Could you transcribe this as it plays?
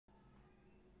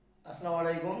আসসালামু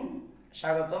আলাইকুম,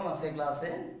 স্বাগতম আজকের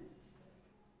ক্লাসে।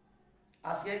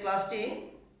 আজকের ক্লাসটি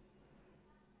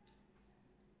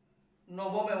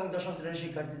নবম এবং দশম শ্রেণীর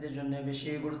শিক্ষার্থীদের জন্য বেশি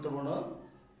গুরুত্বপূর্ণ।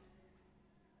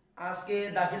 আজকে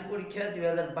দাখিল পরীক্ষা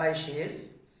 2022-এর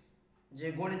যে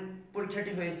গণিত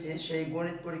পরীক্ষাটি হয়েছে, সেই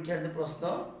গণিত পরীক্ষার যে প্রশ্ন,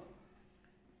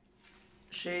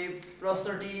 সেই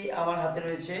প্রশ্নটি আমার হাতে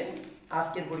রয়েছে।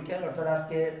 আজকের পরীক্ষার অর্থাৎ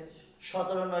আজকে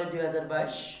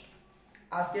 17/9/2022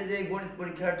 আজকে যে গণিত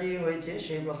পরীক্ষাটি হয়েছে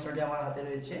সেই প্রশ্নটি আমার হাতে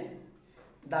রয়েছে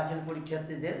দাখিল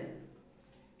পরীক্ষার্থীদের।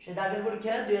 সেই দাখিল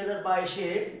পরীক্ষা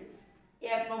 2022-এর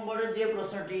 1 নম্বরের যে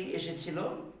প্রশ্নটি এসেছিল,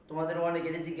 তোমাদের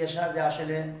অনেকেরই জিজ্ঞাসা যে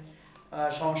আসলে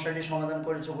সমস্যাটি সমাধান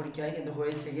করেছো পরীক্ষায়, কিন্তু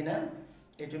হয়েছে কিনা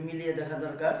একটু মিলিয়ে দেখা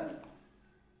দরকার।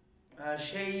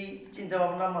 সেই চিন্তা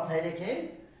ভাবনা মাথায় রেখে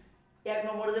 1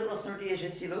 নম্বরে যে প্রশ্নটি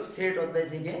এসেছিল সেট অধ্যায়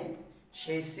থেকে,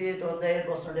 সেই সেট অধ্যায়ের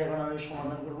প্রশ্নটি এখন আমি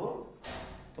সমাধান করব।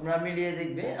 তোমরা মিলিয়ে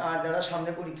দেখবে, আর যারা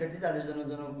সামনে পরীক্ষার্থী তাদের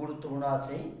জন্য গুরুত্বপূর্ণ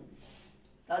আছেই।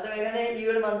 তাহলে এখানে ইউ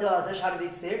এর মান দেওয়া আছে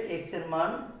সার্বিক সেট, এক্স এর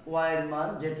মান, ওয়াই এর মান,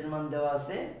 জেড এর মান দেওয়া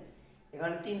আছে।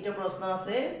 এখানে 3টে প্রশ্ন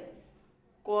আছে।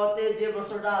 কতে যে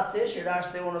প্রশ্নটা আছে সেটা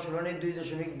আসছে অনুশীলনী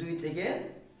 2.2 থেকে,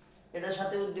 এটার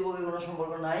সাথে উদ্দীপকের কোনো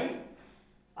সম্পর্ক নাই।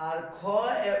 আর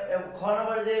খ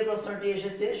নম্বরে যে প্রশ্নটি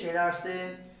এসেছে সেটা আসছে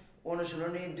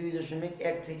অনুশীলনী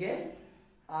 2.1 থেকে।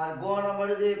 আর গ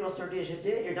নম্বরে যে প্রশ্নটি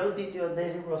এসেছে এটাও দ্বিতীয়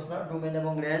অধ্যায়ের প্রশ্ন, ডোমেন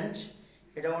এবং রেঞ্জ,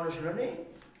 এটা অনুশীলনী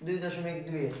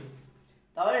 2.2-এর।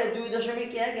 তাহলে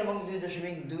 2.1 এবং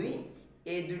 2.2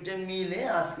 এই দুইটা মিলে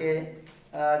আজকে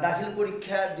দাখিল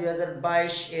পরীক্ষা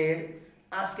 2022-এর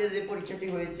আজকে যে পরীক্ষাটি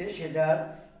হয়েছে সেটার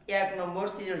 1 নম্বর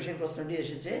সৃজনশীল প্রশ্নটি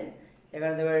এসেছে।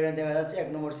 এখানে দেখা যাচ্ছে 1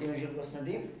 নম্বর সৃজনশীল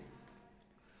প্রশ্নটি।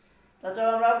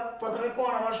 তাছাড়া আমরা প্রথমে ক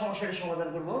নম্বর সমস্যাটি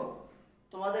সমাধান করব।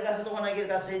 তোমাদের কাছে তো অনেকের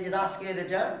কাছে যে আজকের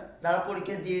এটা যারা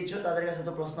পরীক্ষা দিয়েছো তাদের কাছে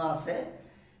তো প্রশ্ন আছে,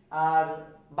 আর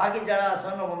বাকি যারা আছে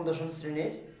নবম দশম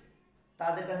শ্রেণীর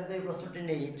তাদের কাছে তো এই প্রশ্নটি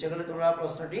নেই। ইচ্ছে করলে তোমরা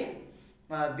প্রশ্নটি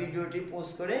ভিডিওটি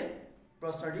পোস্ট করে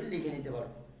প্রশ্নটি লিখে নিতে পারো।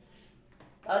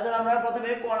 তাহলে আমরা প্রথমে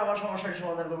ক নম্বর সমস্যাটি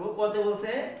সমাধান করব। কতে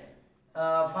বলছে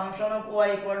function of y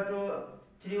equal to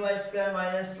 3y square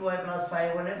minus 2y plus 5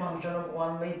 হলে ফাংশন অফ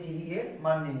 1/3 এর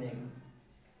মান নির্ণয় করো।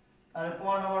 তাহলে ক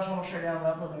নম্বর সমস্যাটি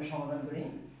আমরা প্রথমে সমাধান করি।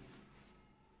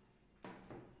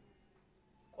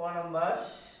 ক নম্বর,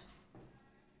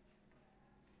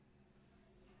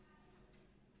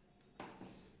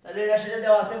 তাহলে এটা সেটা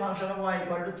দেওয়া আছে function of y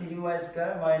equal to 3y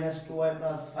square minus 2y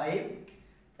plus 5।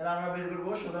 তাহলে আমরা বের করব,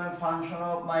 সুতরাং ফাংশন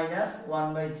অফ মাইনাস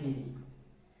 1/3,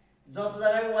 যত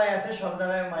জায়গায় y আছে সব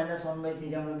জায়গায় মাইনাস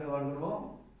 1/3 আমরা ব্যবহার করব।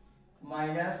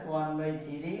 মাইনাস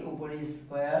 1/3 উপরে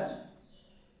স্কয়ার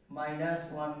মাইনাস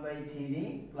 1/3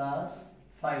 প্লাস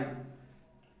 5।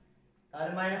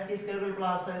 তাহলে মাইনাস কি স্কয়ার করলে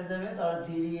প্লাস হয়ে যাবে, তাহলে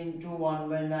 3 ইনটু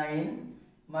 1/9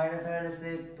 মাইনাস এখানে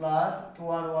সে প্লাস 2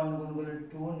 আর 1 গুণ করলে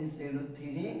 2, নিচে হলো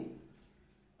 3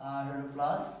 আর হলো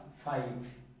প্লাস 5।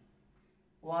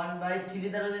 1/3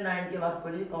 দ্বারা যদি 9 কে ভাগ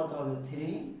করি কত হবে,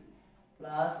 3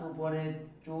 প্লাস উপরে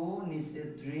 2 নিচে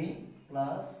 3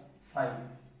 প্লাস 5।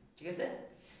 ঠিক আছে,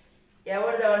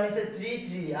 এবার দেওয়ার নিচে 3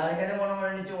 3 আর এখানে মনে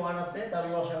মনে নিচে 1 আছে, তাহলে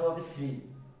লসাগু হবে 3।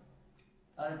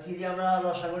 তাহলে 3 আমরা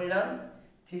লসাগু নিলাম,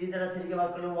 3 দ্বারা 3 কে ভাগ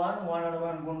করলে 1, 1 আর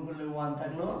 1 গুণ করলে 1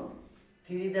 থাকলো,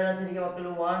 3 দ্বারা 3 কে ভাগ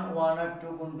করলে 1, 1 আর 2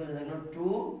 গুণ করলে থাকলো 2।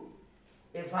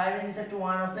 এই 5 এর নিচে একটা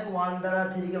 1 আছে, 1 দ্বারা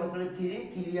 3 কে ভাগ করলে 3,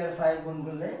 3 আর 5 গুণ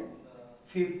করলে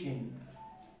 15।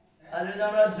 আর যদি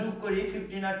আমরা যোগ করি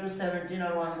 15 আর 2 17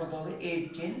 আর 1 কত হবে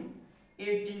 18,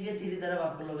 18 কে 3 দ্বারা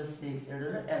ভাগ করলে হবে 6। এটা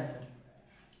হলো অ্যানসার।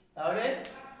 তাহলে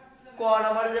ক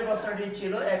নম্বরে যে প্রশ্নটি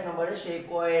ছিল 1 নম্বরে, সেই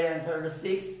ক এর অ্যানসার হলো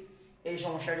 6। এই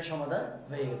সমস্যাটি সমাধান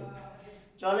হয়ে গেল।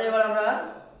 চলো এবার আমরা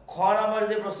খ নম্বরে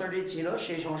যে প্রশ্নটি ছিল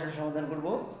সেই সমস্যাটি সমাধান করব।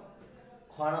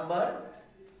 খ নম্বর,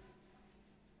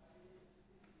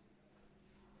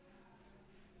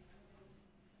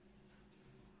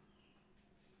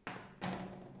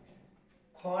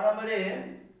 খ নম্বরে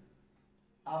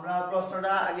আমরা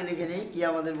প্রশ্নটা আগে লিখে নিই। কি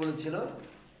আমাদের বলেছিল,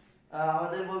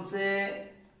 আমাদের বলছে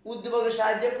উদ্দীপকের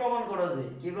সাহায্যে প্রমাণ করো যে,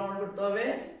 কি প্রমাণ করতে হবে,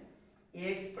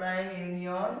 x prime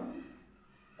union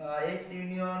x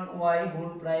union Y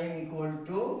whole prime equal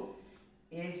to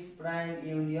x prime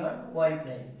union Y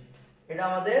prime. এটা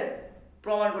আমাদের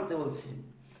প্রমাণ করতে বলছে।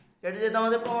 এটা যেহেতু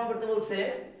আমাদের প্রমাণ করতে বলছে,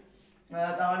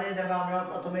 তাহলে দেখো আমরা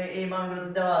প্রথমে এই মানগুলো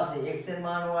দেওয়া আছে, এক্স এর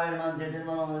মান, ওয়াই এর মান, জেড এর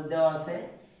মান আমাদের দেওয়া আছে,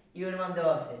 ইউ এর মান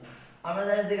দেওয়া আছে। আমরা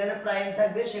জানি যেখানে প্রাইম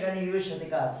থাকবে সেখানে ইউ এর সাথে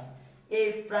কাজ। এই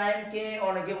প্রাইমকে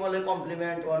অনেকে বলে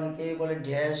কমপ্লিমেন্ট, অনেকে বলে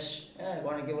ড্যাশ, হ্যাঁ,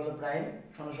 অনেকে বলে প্রাইম,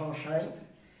 কোনো সমস্যা নাই।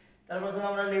 তার প্রথমে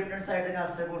আমরা লেফট হ্যান্ড সাইডে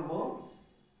কাজটা করব।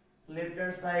 Left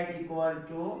hand side equal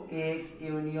to x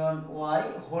union Y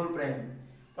whole prime.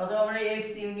 প্রথমে আমরা x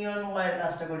ইউনিয়ন y এর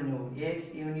কাজটা করে নেব x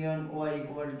union y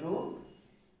equal to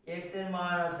x এর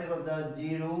মান আছে কত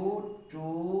 0 2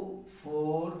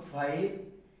 4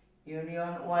 5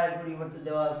 ইউনিয়ন y এর পরিবর্তে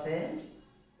দেওয়া আছে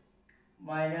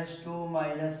 -2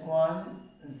 -1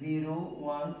 0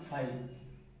 1 5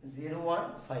 0 1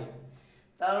 5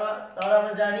 তাহলে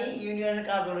আমরা জানি ইউনিয়নের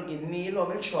কাজ হলো কি মিল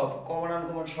অমিল সব কমন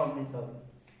আনকমন সব নিতে হবে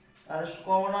আর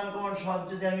কমন আনকমন সব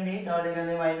যদি আমি নিই তাহলে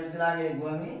এখানে মাইনাস গুলো আগে লিখবো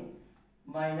আমি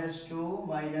 -2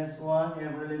 -1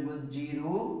 এরপরে লিখবো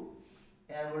 0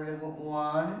 এরপরে লিখবো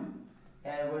 1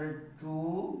 এরপরে 2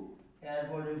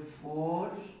 এরপরে 4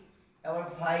 এবার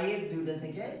 5 দুইটা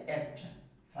থেকে একটা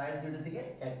 5 দুইটা থেকে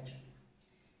একটা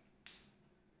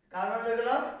কারণ হয়ে গেল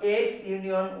x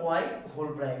union y whole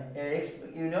prime x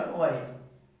union y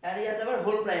আর এই আছে আবার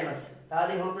হোল প্রাইম আছে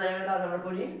তাহলে হোল প্রাইমের কাজ আমরা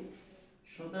করি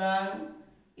সুতরাং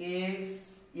x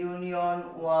union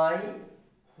y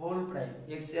whole prime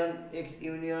x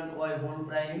union y whole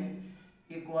prime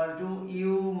equal to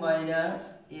u minus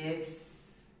x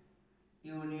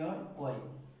union y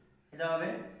এটা হবে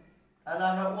তাহলে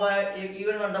আমরা y u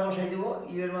এর মানটা বসাই দেব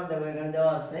u এর মান দেখো এখানে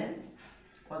দেওয়া আছে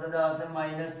কত দেওয়া আছে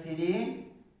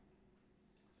 -3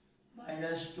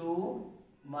 -2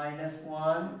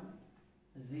 -1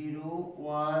 0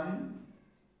 1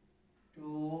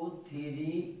 2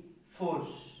 3 4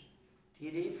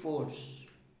 3 4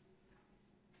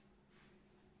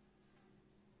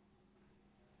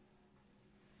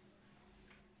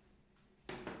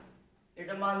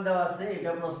 এটা মান দেওয়া আছে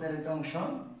এটা প্রশ্নের একটা অংশ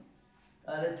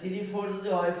তাহলে 3 4 যদি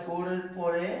হয় 4 এর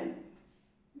পরে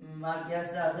মান কি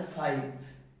আছে 5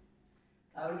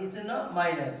 তারপর কিছু না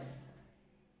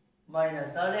মাইনাস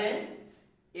তাহলে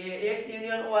x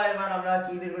ইউনিয়ন y এর মান আমরা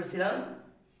কি বের করেছিলাম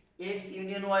x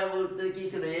ইউনিয়ন y বলতে কি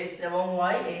ছিল x এবং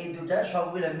y এই দুটো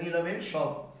সবগুলো মিলমিল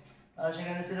সব তাহলে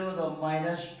সেখানে ছিল কত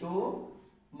 -2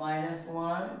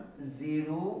 -1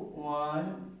 0 1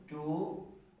 2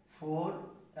 4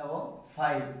 এবং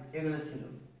 5 এগুলো ছিল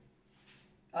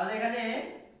তাহলে এখানে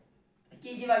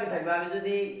কি কি বাকি থাকবে আমি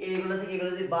যদি এইগুলো থেকে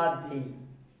এগুলো যদি বাদ দেই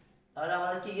তাহলে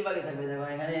আমাদের কি কি বাকি থাকবে দেখো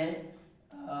এখানে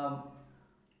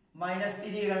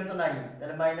 -3 এখানে তো নাই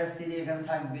তাহলে -3 এখানে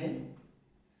থাকবে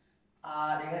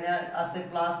আর এখানে আছে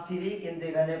 +3 কিন্তু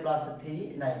এখানে +3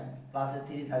 নাই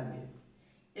 +3 থাকবে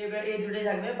এবার এই দুটোই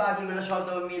থাকবে বাকিগুলো সব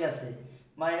তো মিল আছে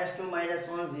 -2 -1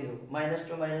 0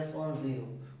 -2 -1 0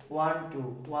 1 2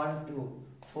 1 2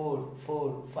 4 4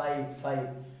 5 5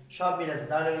 সব মিল আছে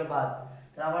তাহলে এগুলো বাদ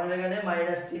তাহলে আমাদের এখানে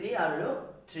 -3 আর হলো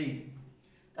 3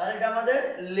 তাহলে এটা আমাদের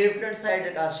লেফট হ্যান্ড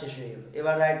সাইডের কাজ শেষ হয়ে গেল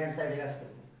এবার রাইট হ্যান্ড সাইডের কাজ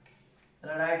করব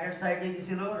তাহলে রাইট হ্যান্ড সাইডে কি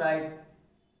ছিল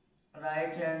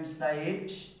right hand side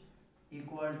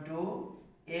equal to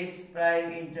x prime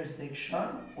intersection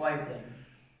y prime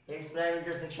x prime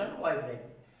intersection y prime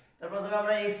তারপর প্রথমে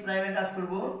আমরা x প্রাইমের কাজ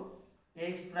করব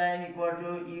x prime equal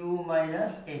to u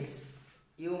minus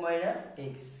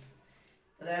x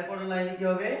তাহলে এরপরের লাইনে কি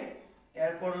হবে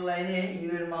এরপরের লাইনে u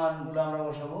এর মানগুলো আমরা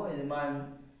বসাবো এই যে মান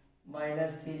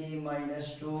 -3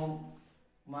 -2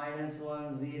 -1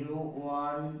 0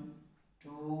 1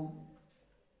 2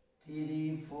 3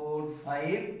 4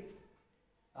 5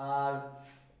 আর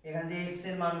এখান থেকে x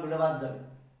এর মানগুলো বাদ যাবে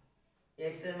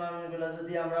x এর মানগুলো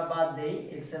যদি আমরা বাদ দেই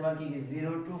x এর মান কি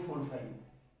 0 2 4 5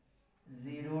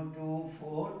 0 2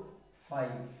 4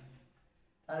 5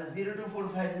 তাহলে 0 2 4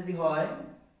 5 যদি হয়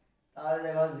তাহলে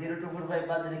দেখো 0 2 4 5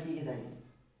 বাদ দিলে কি কি থাকে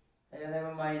এখানে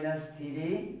দেখো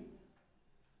 -3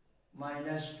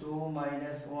 -2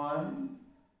 -1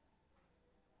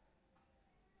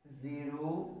 0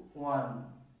 1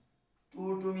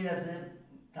 2 2 মিল আছে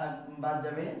বাদ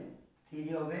যাবে 3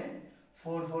 হবে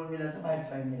 4 4 মিল আছে 5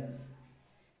 5 মিল আছে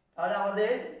তাহলে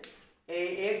আমাদের এই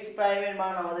x প্রাইমের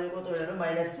মান আমাদের কত হলো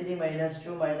 -3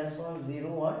 -2 -1 0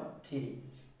 1 3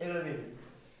 এগুলো বের হবে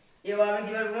এবার আমি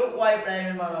কি বের করব y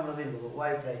প্রাইমের মান আমরা বের করব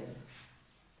y প্রাইম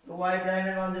তো y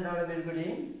প্রাইমের মান যদি আমরা বের করি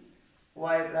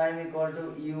y prime equal to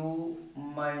u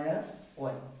minus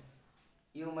y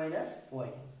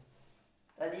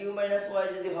তাহলে u মাইনাস y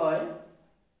যদি হয়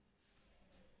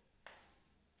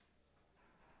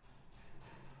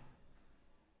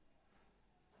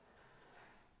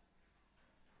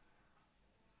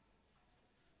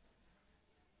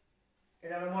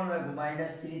এটা আমরা মনে রাখবো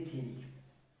 -3 3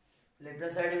 লেফট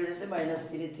সাইডে বেরিয়েছে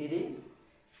 -3 3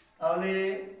 তাহলে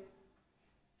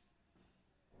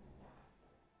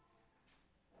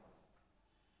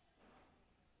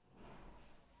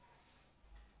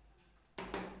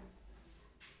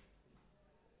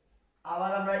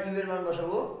আবার আমরা ইউ এর মান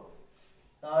বসাবো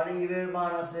তাহলে ইউ এর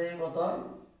মান আছে কত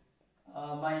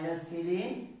 -3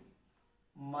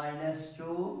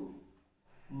 -2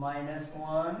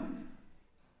 -1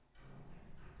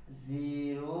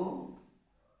 0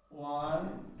 1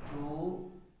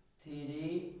 2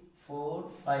 3 4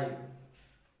 5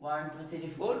 1 2 3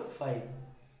 4 5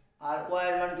 আর y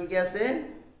এর মান কি আছে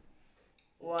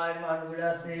y এর মানগুলো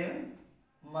আছে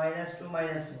 -2 -1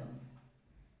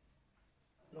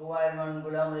 y এর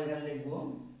মানগুলো আমরা এখানে লিখব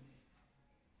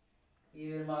u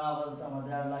এর মান আপাতত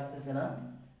আমাদের আর লাগতেছে না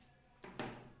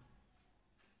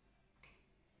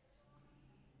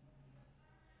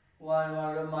y এর মান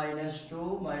হলো -2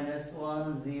 -1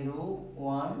 0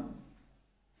 1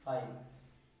 5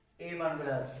 এই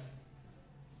মানগুলো আছে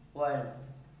y এর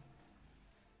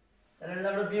তাহলে যদি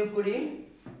আমরা বিয়োগ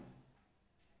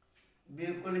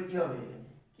করলে কি হবে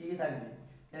কি থাকবে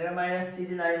এর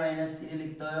 -3 নাই -3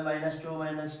 লিখতে হবে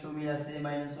 -2 মিল আছে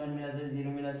 -1 মিল আছে 0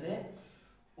 মিল আছে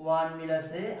 1 মিল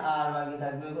আছে আর বাকি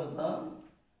থাকবে কত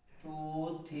 2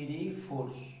 3 4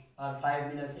 আর 5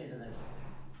 মিল আছে এটা থাকবে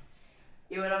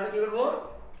এবার আমরা কি করব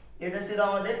এটা ছিল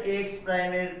আমাদের x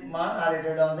প্রাইমের মান আর এটা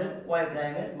হলো আমাদের y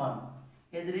প্রাইমের মান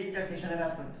এদের ইন্টারসেকশনে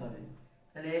কাজ করতে হবে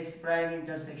তাহলে x prime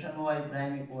intersection y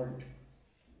prime equal to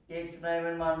x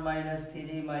প্রাইমের মান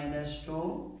 -3 -2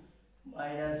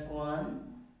 -1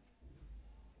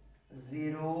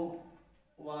 0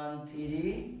 1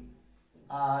 3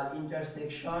 আর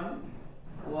ইন্টারসেকশন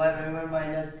y প্রাইমের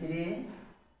 -3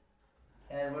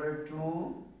 এরপরে 2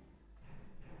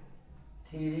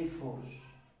 3 4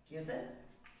 ঠিক আছে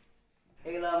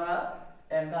এগুলো আমরা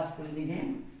এক কাজ করে দেখি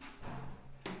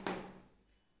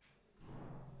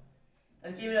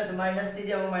আর কি মিল আছে -3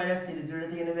 এবং -3 দুটো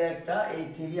থেকে নেবে একটা এই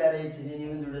 3 আর এই 3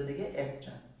 নেবে দুটো থেকে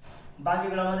একটা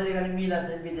বাকিগুলো আমাদের এখানে মিল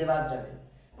আছে বিদে বাদ যাবে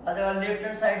তাহলে লেফট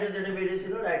হ্যান্ড সাইডে যেটা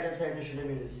বেরিয়েছিল রাইট হ্যান্ড সাইডে সেটা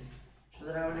বেরিয়েছে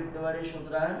সুতরাং আমরা লিখতে পারি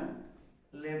সুতরাং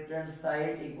left hand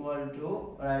side equal to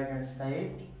right hand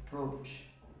side proved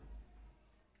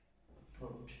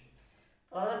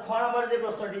আমাদের খ নম্বর যে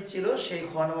প্রশ্নটি ছিল সেই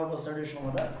খ নম্বর প্রশ্নটির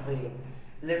সমাধান হয়ে গেল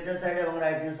লেফট হ্যান্ড সাইড এবং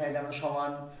রাইট হ্যান্ড সাইড আমরা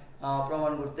সমান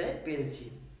প্রমাণ করতে পেরেছি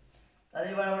তাহলে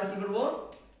এবার আমরা কি করব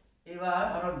এবার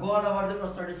আমরা গ নম্বর যে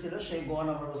প্রশ্নটি ছিল সেই গ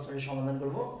নম্বর প্রশ্নটির সমাধান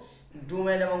করব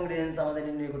ডোমেন এবং রেঞ্জ আমাদের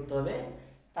নির্ণয় করতে হবে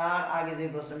তার আগে যে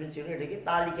প্রশ্নটি ছিল এটাকে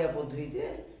তালিকা পদ্ধতিতে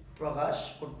প্রকাশ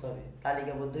করতে হবে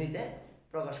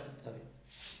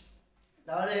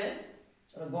তাহলে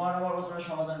চলো গ নম্বর প্রশ্নের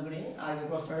সমাধান করি আগে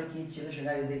প্রশ্নটা কি ছিল সেটা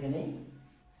আগে দেখে নেই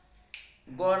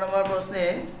গ নম্বর প্রশ্নে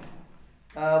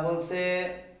বলছে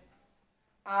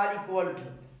r ইকুয়াল টু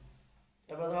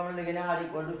প্রথমে আমরা লিখে নিই r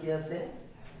ইকুয়াল টু কি আছে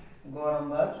গ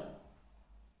নম্বর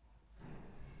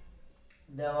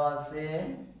দেওয়া আছে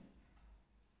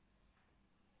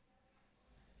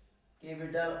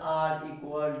capital R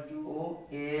equal to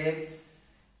x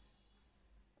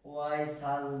y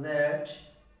such that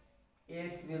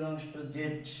x belongs to z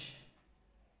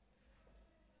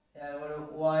এবারে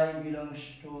y belongs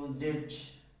to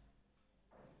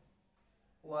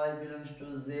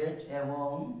z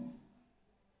এবং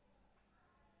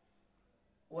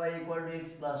y equal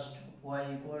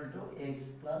to x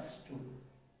plus 2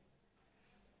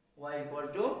 y equal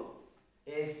to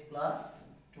x plus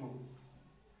 2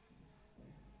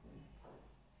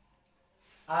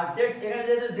 R z এখানে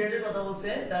যেহেতু z এর কথা বলছে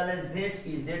তাহলে z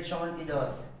কি z সমান কি দেওয়া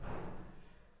আছে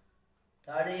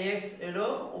তাহলে x হলো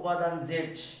উপাদান z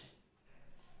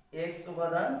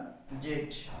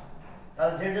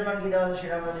তাহলে z এর মান কি দেওয়া আছে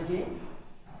সেটা আমরা লিখি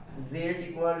z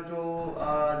ইকুয়াল টু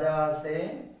দেওয়া আছে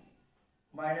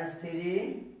 -3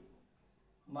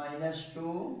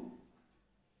 -2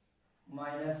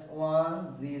 -1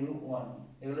 0 1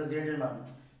 এগুলো z এর মান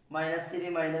 -3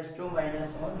 -2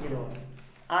 -1 0 1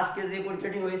 আজকে যে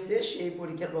পরীক্ষাটি হয়েছে সেই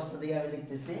পরীক্ষার প্রশ্ন থেকে আমি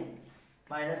লিখতেছি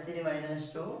 -3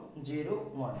 -2 0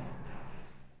 1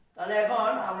 তাহলে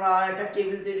এখন আমরা একটা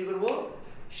টেবিল তৈরি করব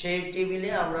সেই টেবিলে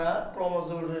আমরা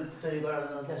ক্রমজোড় তৈরি করার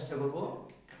জন্য চেষ্টা করব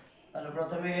তাহলে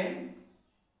প্রথমে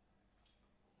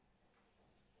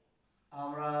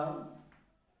আমরা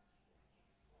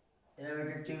এরকম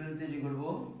একটা টেবিল তৈরি করব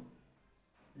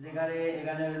যেখানে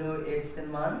এখানে হলো x এর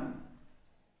মান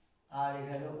আর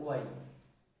এখানে y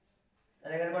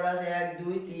তাহলে এখানে কত আছে 1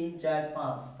 2 3 4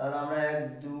 5 তাহলে আমরা 1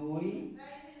 2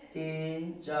 3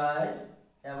 4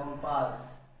 এবং 5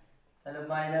 তাহলে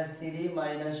 -3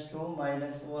 -2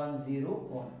 -1 0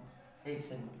 1 x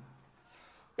এর মান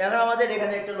এখন আমাদের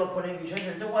এখানে একটা লক্ষণীয় বিষয়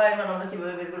সেটা হচ্ছে y এর মান আমরা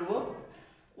কিভাবে বের করব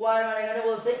y এর মান এখানে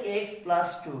বলছে x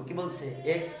 + 2 কি বলছে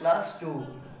x + 2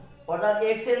 অর্থাৎ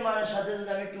x এর মানের সাথে যদি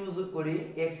আমি 2 যোগ করি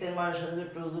x এর মানের সাথে যদি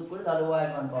 2 যোগ করি তাহলে y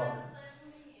এর মান পাওয়া যাবে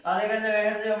তাহলে এখানে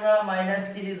যদি আমরা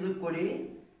 -3 যোগ করি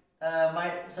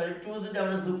সরি 2 যদি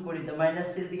আমরা যোগ করি তো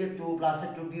 -3 থেকে 2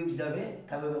 + 2 বিয়োগ যাবে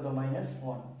থাকবে কত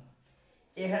 -1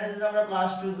 এখানে যদি আমরা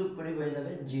 +2 যোগ করি হয়ে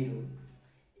যাবে 0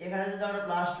 এখানে যদি আমরা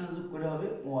 +2 যোগ করি হবে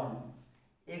 1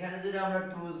 এখানে যদি আমরা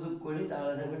 2 যোগ করি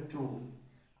তাহলে থাকবে 2,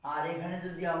 আর এখানে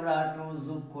যদি আমরা 2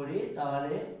 যোগ করি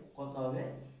তাহলে কত হবে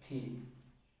 3।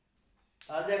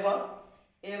 তাহলে দেখো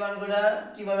এই মানগুলো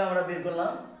কিভাবে আমরা বের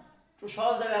করলাম, তো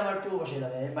সব জায়গায় আমরা 2 বসিয়ে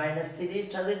দিলাম। -3 এর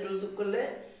সাথে 2 যোগ করলে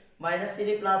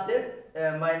 -3 প্লাসের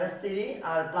 -3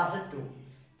 আর প্লাসের 2,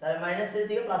 তাহলে -3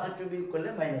 থেকে প্লাসের 2 বিয়োগ করলে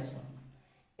 -1।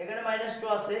 এখানে -2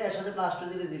 আছে, এর সাথে +2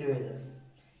 দিলে 0 হয়ে যাবে।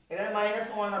 এখানে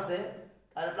 -1 আছে,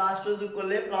 তাহলে +2 যোগ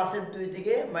করলে প্লাসের 2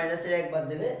 থেকে মাইনাসের 1 বাদ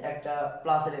দিলে একটা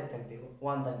প্লাসের 1 থাকবে,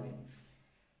 1 থাকবে।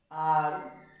 আর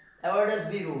এবার এটা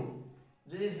 0,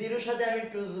 যদি 0 সাথে আমি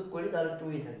 2 যোগ করি তাহলে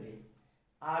 2ই থাকবে।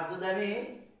 আর যদি আমি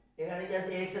এখানে কি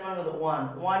আছে x এর মান কত 1,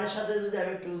 1 এর সাথে যদি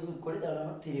আমি 2 যোগ করি তাহলে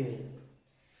আমার 3 হয়ে যাবে।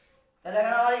 তাহলে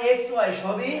এখানে আমার x y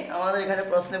সবই আমাদের এখানে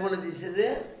প্রশ্নে বলে দিয়েছে যে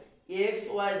x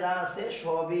y যা আছে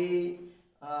সবই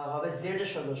হবে z এর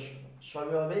সদস্য,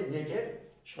 সবই হবে z এর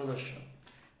সদস্য।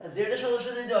 z এর সদস্য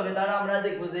যদি হবে তাহলে আমরা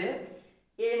দেখব যে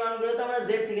এই মানগুলো তো আমরা z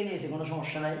থেকে নিয়েছি, কোনো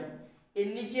সমস্যা নাই। এর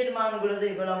নিচের মানগুলো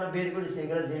যেগুলো আমরা বের করেছি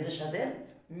এগুলো z এর সাথে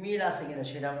মিল আছে কিনা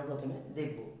সেটা আমরা প্রথমে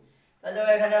দেখব। তাহলে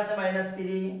দেখো এখানে আছে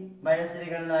 -3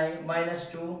 এখানে নাই,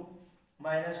 -2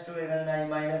 এখানে নাই,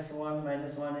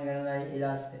 -1 এখানে নাই, এটা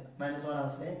আছে -1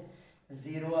 আছে,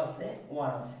 0 আছে,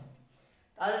 1 আছে।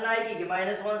 তাহলে নাই কি কি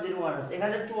 -1 0 1 আছে,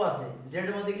 এখানে 2 আছে, z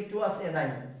এর মধ্যে কি 2 আছে নাই,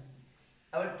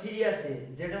 আবার 3 আছে,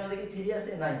 z এর মধ্যে কি 3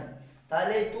 আছে নাই।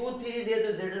 তাহলে 2 3 যেহেতু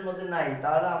z এর মধ্যে নাই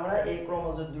তাহলে আমরা এই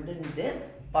ক্রোমোজোম দুটো নিতে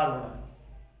পারবো না,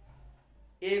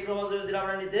 এই ক্রোমোজোম দুটো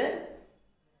আমরা নিতে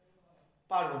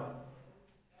পারবো না।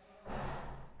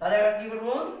 তাহলে এবার কি করব,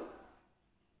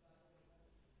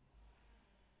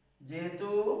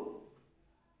 যেহেতু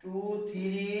 2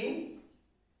 3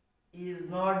 is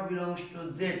not belongs to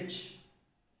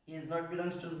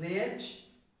z,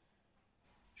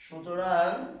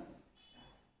 সুতরাং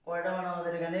কয়টা মান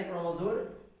আমাদের এখানে ক্রোমোজোম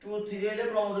 2 3 হলে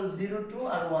ক্রোমোজোম 0 2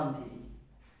 আর 1 3,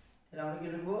 তাহলে আমরা কি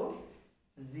লিখব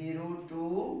 0 2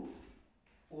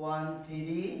 1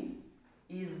 3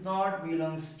 is not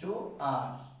belongs to r।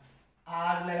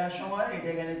 আর লেখার সময় এটা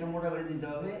এখানে একটু মোটা করে দিতে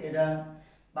হবে, এটা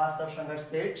বাস্তব সংখ্যার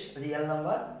সেট, রিয়েল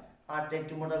নাম্বার, আরটা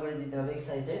একটু মোটা করে দিতে হবে এক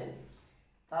সাইডে।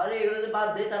 তাহলে এগুলো যদি বাদ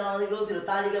দেয় তাহলে আমাদের বলছিল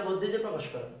তালিকা পদ্ধতিতে প্রকাশ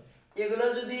করো, এগুলো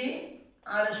যদি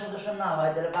আর এর সদস্য না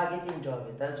হয় তাহলে বাকি তিনটা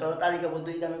হবে। তাহলে চলো তালিকা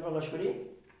পদ্ধতিতে আমি প্রকাশ করি।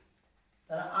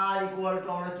 তাহলে r ইকুয়াল টু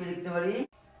আমরা কি লিখতে পারি,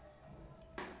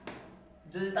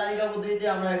 যদি তালিকা পদ্ধতিতে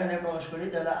আমরা এখানে প্রকাশ করি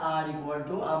তাহলে r ইকুয়াল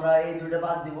টু আমরা এই দুটো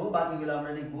বাদ দিব, বাকিগুলো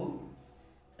আমরা লিখব।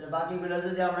 তাহলে বাকিগুলো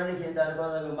যদি আমরা লিখি তাহলে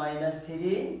কত হবে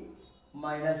 -3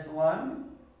 -1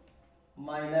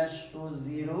 -2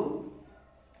 0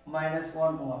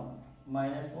 -1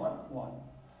 1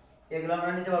 এগুলো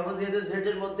আমরা নিতে পারবো যেহেতু z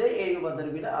এর মধ্যে এই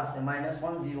উপাদানগুলো আছে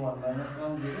 -1 0 1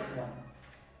 -1 0 1।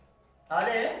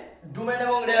 তাহলে ডোমেন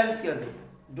এবং রেঞ্জ কি হবে,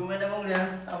 ডোমেন এবং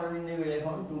রেঞ্জ আমরা নির্ণয় করি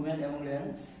এখন, ডোমেন এবং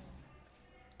রেঞ্জ।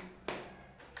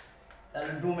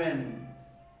 তাহলে ডোমেন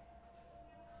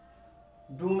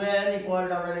ইকুয়াল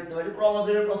টু আমরা লিখতে পারি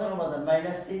ক্রোমোজোমের প্রথম উপাদান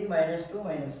 -3 -2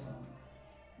 -1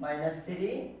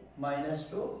 -3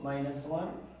 -2 -1,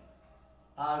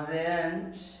 আর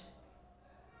রেঞ্জ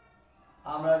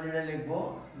আমরা যেটা লিখব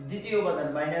দ্বিতীয় উপাদান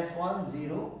 -1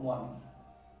 0 1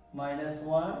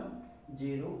 -1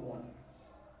 0 1।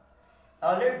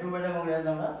 তাহলে ডোমেন এবং রেঞ্জ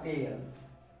আমরা পেয়ে গেলাম।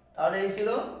 তাহলে এই ছিল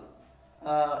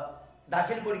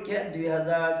দাখিল পরীক্ষা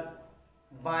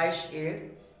 2022 এর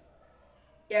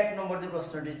 1 নম্বর যে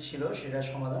প্রশ্নটি ছিল সেটার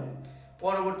সমাধান।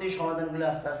 পরবর্তী সমাধানগুলো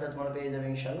আস্তে আস্তে তোমরা পেয়ে যাবে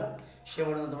ইনশাআল্লাহ। সে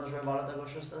পর্যন্ত তোমরা সবাই ভালো থাকো,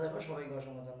 সুস্থ থাকো, সবাইকে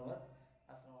অসংখ্য ধন্যবাদ।